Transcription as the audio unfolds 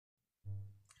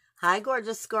Hi,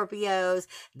 gorgeous Scorpios.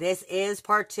 This is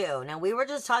part 2. Now, we were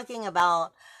just talking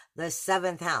about the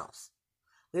 7th house.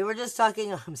 We were just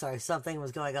talking, I'm sorry, something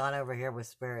was going on over here with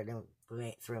spirit and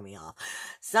it threw me off.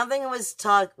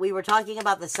 We were talking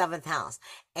about the 7th house.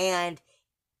 And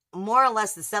more or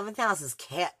less, the 7th house is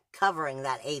covering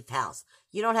that 8th house.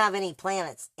 You don't have any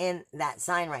planets in that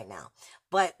sign right now.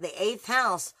 But the 8th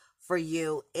house for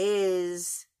you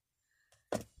is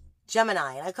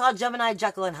Gemini. And I call Gemini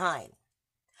Jekyll and Hyde.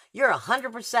 You're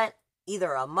 100%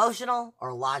 either emotional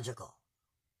or logical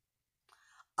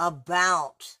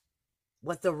about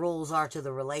what the rules are to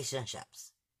the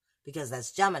relationships, because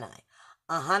that's Gemini.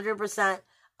 100%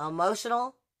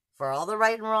 emotional for all the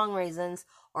right and wrong reasons,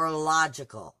 or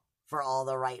logical for all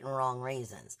the right and wrong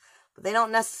reasons. But they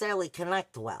don't necessarily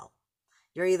connect well.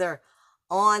 You're either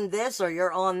on this or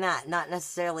you're on that, not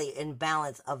necessarily in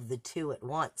balance of the two at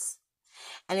once.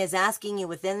 And it's asking you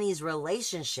within these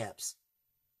relationships,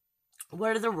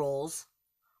 what are the rules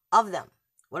of them?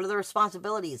 What are the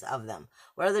responsibilities of them?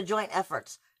 What are the joint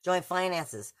efforts, joint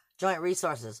finances, joint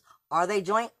resources? Are they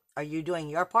joint? Are you doing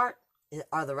your part? Is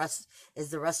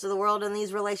the rest of the world in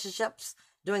these relationships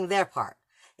doing their part?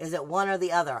 Is it one or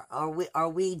the other? Are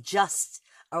we just,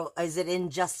 or is it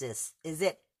injustice? Is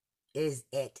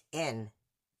it in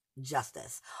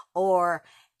justice? Or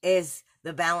is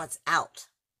the balance out?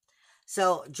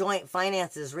 So joint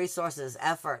finances, resources,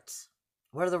 efforts.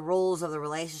 What are the rules of the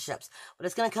relationships? But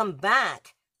it's going to come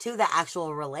back to the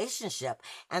actual relationship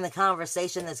and the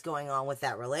conversation that's going on with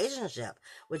that relationship,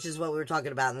 which is what we were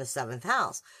talking about in the 7th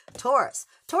house. Taurus.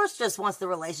 Taurus just wants the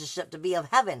relationship to be of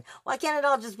heaven. Why can't it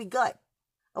all just be good?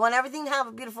 I want everything to have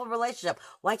a beautiful relationship.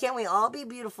 Why can't we all be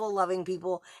beautiful, loving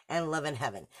people and live in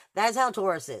heaven? That's how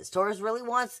Taurus is. Taurus really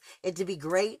wants it to be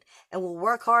great and will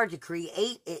work hard to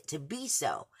create it to be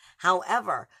so.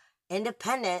 However,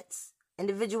 independence,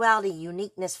 individuality,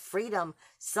 uniqueness, freedom,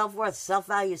 self-worth,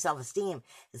 self-value, self-esteem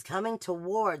is coming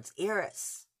towards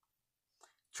Eris.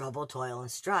 Trouble, toil, and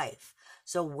strife.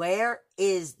 So where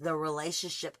is the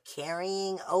relationship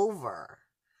carrying over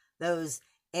those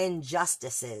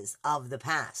injustices of the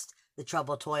past, the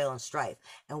trouble, toil, and strife?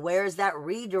 And where is that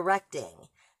redirecting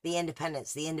the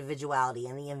independence, the individuality,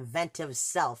 and the inventive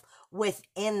self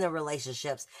within the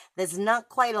relationships that's not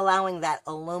quite allowing that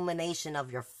illumination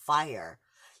of your fire,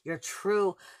 your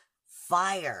true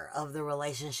fire of the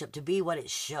relationship to be what it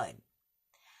should?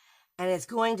 And it's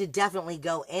going to definitely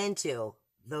go into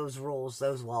those rules,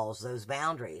 those walls, those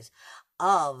boundaries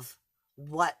of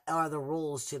what are the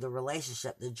rules to the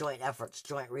relationship, the joint efforts,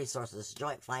 joint resources,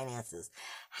 joint finances.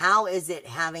 How is it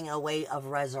having a way of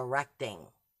resurrecting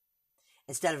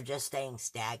instead of just staying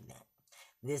stagnant?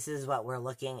 This is what we're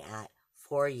looking at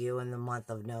for you in the month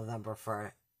of November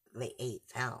for the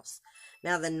 8th house.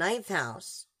 Now, the 9th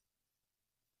house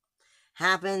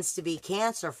happens to be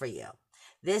Cancer for you.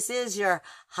 This is your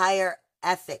higher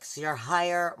ethics, your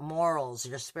higher morals,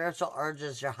 your spiritual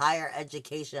urges, your higher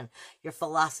education, your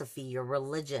philosophy, your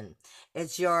religion.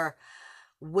 It's your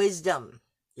wisdom,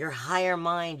 your higher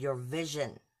mind, your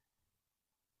vision.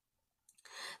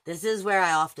 This is where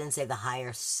I often say the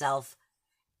higher self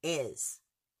is,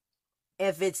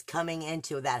 if it's coming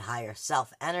into that higher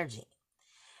self energy.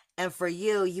 And for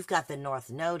you, you've got the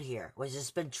North Node here, which has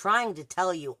been trying to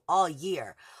tell you all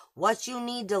year what you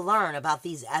need to learn about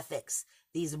these ethics,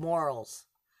 these morals,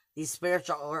 these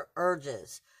spiritual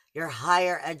urges, your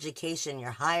higher education,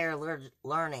 your higher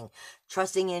learning,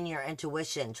 trusting in your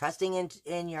intuition, trusting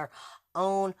in your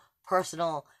own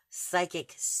personal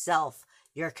psychic self,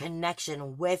 your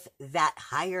connection with that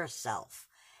higher self,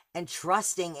 and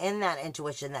trusting in that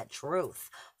intuition, that truth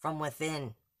from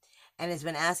within. And it's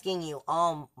been asking you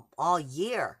all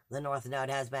year, the North Node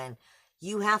has been,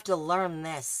 you have to learn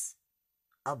this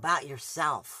about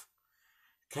yourself,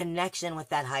 connection with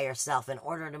that higher self, in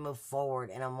order to move forward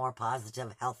in a more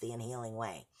positive, healthy, and healing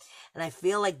way. And I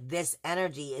feel like this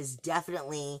energy is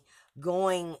definitely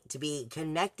going to be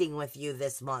connecting with you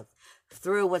this month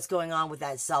through what's going on with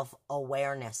that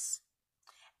self-awareness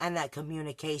and that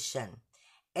communication.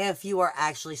 If you are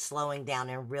actually slowing down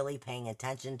and really paying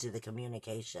attention to the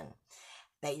communication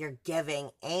that you're giving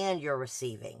and you're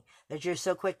receiving, that you're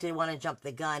so quick to want to jump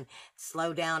the gun,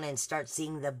 slow down and start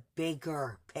seeing the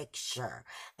bigger picture.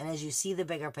 And as you see the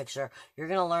bigger picture, you're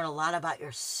going to learn a lot about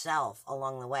yourself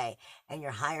along the way. And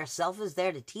your higher self is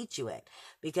there to teach you it,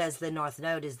 because the North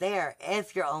Node is there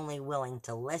if you're only willing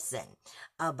to listen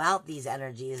about these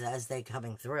energies as they're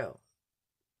coming through.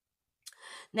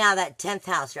 Now, that 10th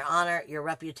house, your honor, your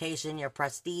reputation, your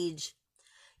prestige,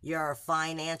 your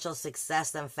financial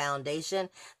success and foundation.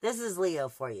 This is Leo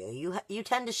for you. You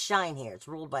tend to shine here. It's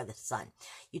ruled by the sun.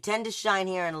 You tend to shine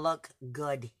here and look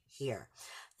good here.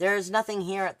 There's nothing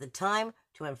here at the time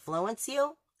to influence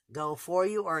you, go for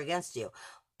you, or against you,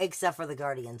 except for the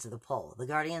guardians of the pole. The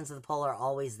guardians of the pole are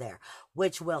always there,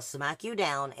 which will smack you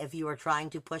down if you are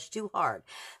trying to push too hard.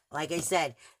 Like I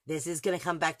said, this is going to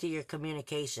come back to your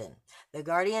communication. The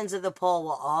guardians of the pole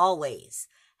will always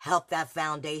help that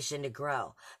foundation to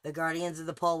grow. The guardians of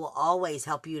the pole will always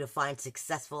help you to find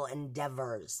successful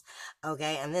endeavors.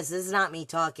 Okay, and this is not me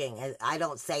talking. I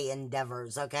don't say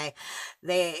endeavors. Okay,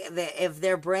 if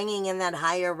they're bringing in that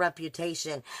higher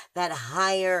reputation, that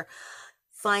higher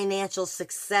financial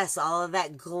success, all of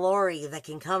that glory that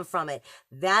can come from it,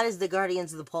 that is the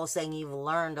guardians of the pole saying you've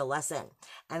learned a lesson,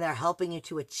 and they're helping you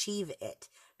to achieve it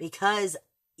because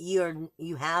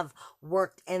you have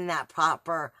worked in that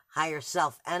proper higher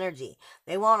self energy.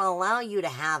 They won't allow you to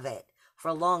have it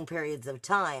for long periods of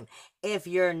time if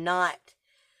you're not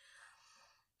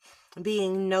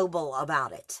being noble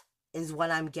about it, is what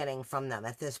I'm getting from them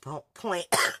at this point.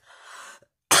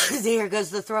 Here goes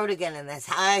the throat again in this.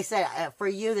 I said, for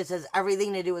you, this has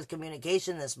everything to do with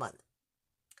communication this month.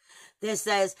 This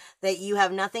says that you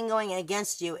have nothing going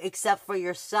against you except for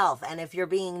yourself. And if you're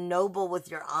being noble with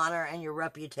your honor and your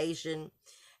reputation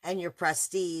and your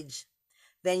prestige,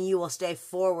 then you will stay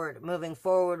forward, moving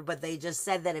forward. But they just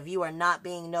said that if you are not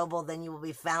being noble, then you will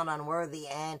be found unworthy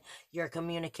and your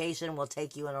communication will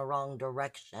take you in a wrong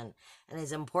direction. And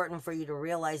it's important for you to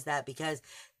realize that, because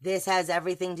this has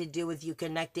everything to do with you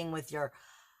connecting with your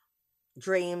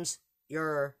dreams,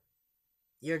 your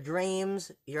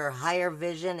dreams, your higher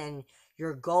vision, and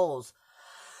your goals.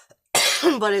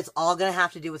 But it's all going to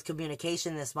have to do with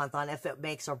communication this month on if it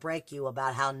makes or break you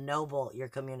about how noble your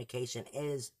communication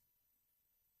is.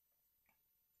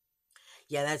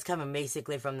 Yeah, that's coming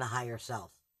basically from the higher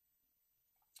self.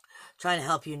 Trying to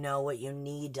help you know what you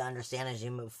need to understand as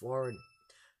you move forward.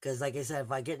 Because like I said,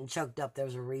 if I'm getting choked up,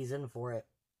 there's a reason for it.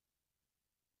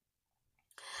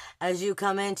 As you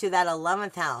come into that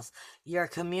 11th house, your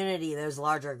community, those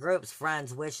larger groups,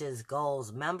 friends, wishes,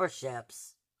 goals,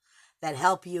 memberships that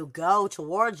help you go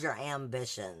towards your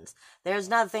ambitions. There's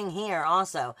nothing here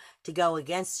also to go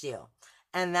against you.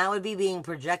 And that would be being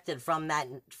projected from that,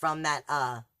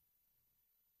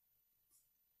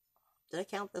 did I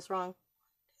count this wrong?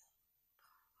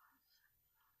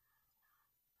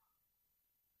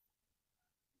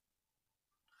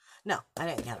 No, I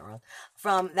didn't count it wrong.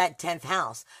 From that 10th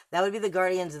house. That would be the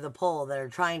guardians of the pole that are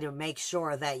trying to make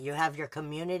sure that you have your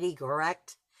community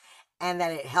correct and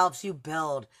that it helps you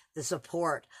build the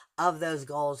support of those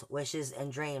goals, wishes,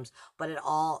 and dreams. But it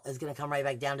all is going to come right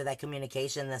back down to that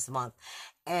communication this month.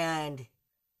 And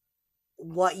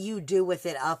what you do with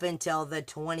it up until the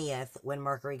 20th when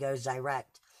Mercury goes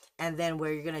direct. And then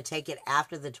where you're going to take it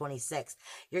after the 26th.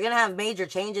 You're going to have major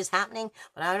changes happening,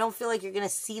 but I don't feel like you're going to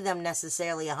see them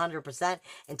necessarily 100%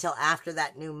 until after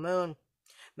that new moon.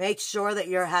 Make sure that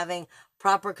you're having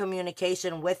proper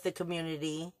communication with the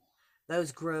community,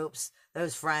 those groups,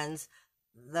 those friends,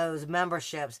 those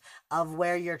memberships of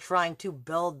where you're trying to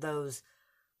build those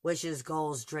wishes,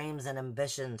 goals, dreams, and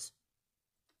ambitions.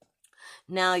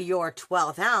 Now, your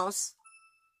 12th house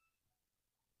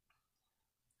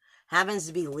happens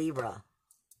to be Libra.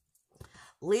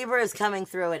 Libra is coming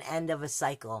through an end of a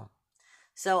cycle.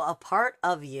 So a part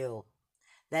of you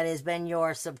that has been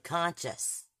your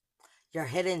subconscious, your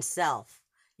hidden self,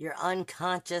 your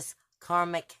unconscious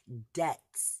karmic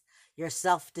debts, your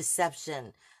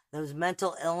self-deception, those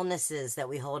mental illnesses that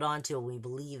we hold on to and we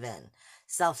believe in,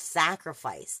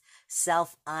 self-sacrifice,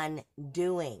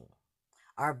 self-undoing,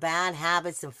 our bad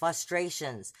habits and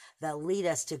frustrations that lead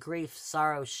us to grief,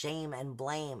 sorrow, shame, and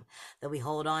blame that we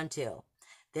hold on to.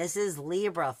 This is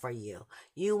Libra for you.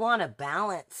 You want to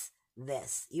balance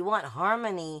this. You want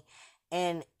harmony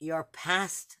in your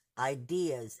past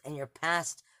ideas and your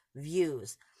past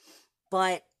views,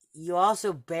 but you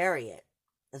also bury it.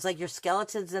 It's like your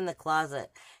skeleton's in the closet.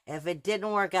 If it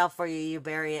didn't work out for you, you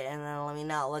bury it, and then let me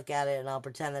not look at it, and I'll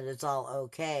pretend that it's all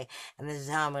okay. And this is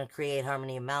how I'm going to create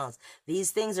harmony and balance.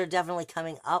 These things are definitely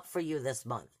coming up for you this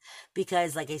month.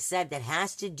 Because, like I said, that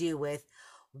has to do with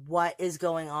what is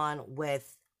going on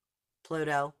with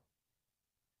Pluto,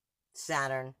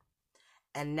 Saturn,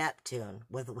 and Neptune,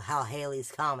 with how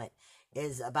Halley's Comet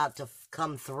is about to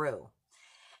come through.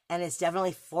 And it's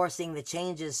definitely forcing the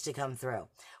changes to come through.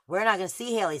 We're not going to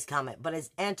see Halley's Comet, but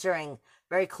it's entering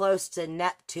very close to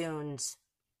Neptune's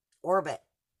orbit.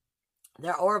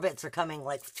 Their orbits are coming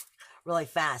like really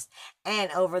fast.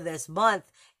 And over this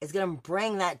month, it's going to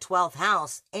bring that 12th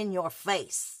house in your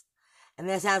face. And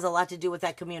this has a lot to do with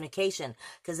that communication.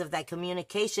 Because if that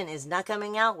communication is not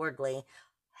coming outwardly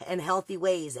in healthy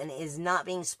ways and is not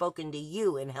being spoken to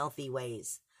you in healthy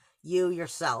ways, you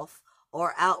yourself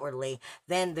or outwardly,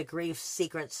 than the grief,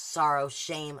 secrets, sorrow,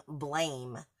 shame,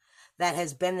 blame that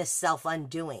has been the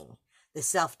self-undoing, the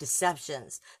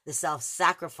self-deceptions, the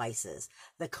self-sacrifices,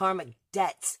 the karmic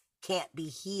debts can't be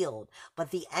healed.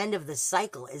 But the end of the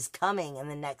cycle is coming in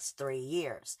the next 3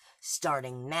 years,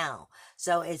 starting now.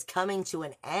 So it's coming to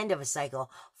an end of a cycle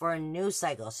for a new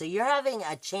cycle. So you're having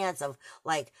a chance of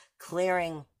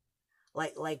clearing,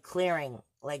 clearing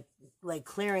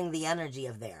the energy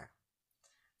of there.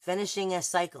 Finishing a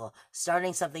cycle,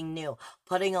 starting something new,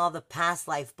 putting all the past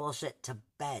life bullshit to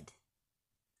bed.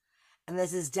 And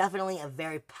this is definitely a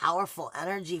very powerful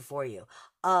energy for you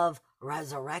of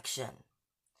resurrection.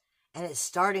 And it's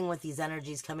starting with these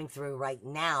energies coming through right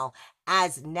now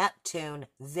as Neptune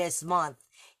this month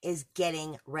is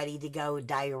getting ready to go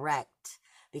direct.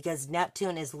 Because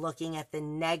Neptune is looking at the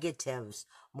negatives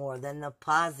more than the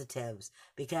positives.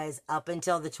 Because up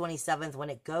until the 27th, when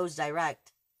it goes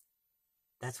direct,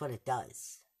 that's what it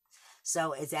does.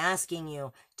 So it's asking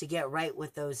you to get right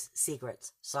with those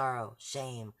secrets, sorrow,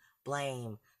 shame,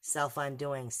 blame,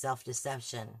 self-undoing,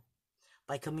 self-deception.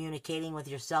 By communicating with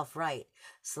yourself right,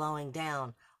 slowing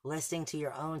down, listening to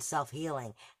your own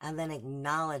self-healing, and then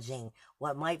acknowledging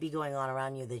what might be going on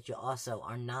around you that you also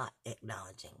are not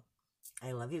acknowledging.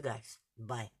 I love you guys.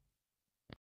 Bye.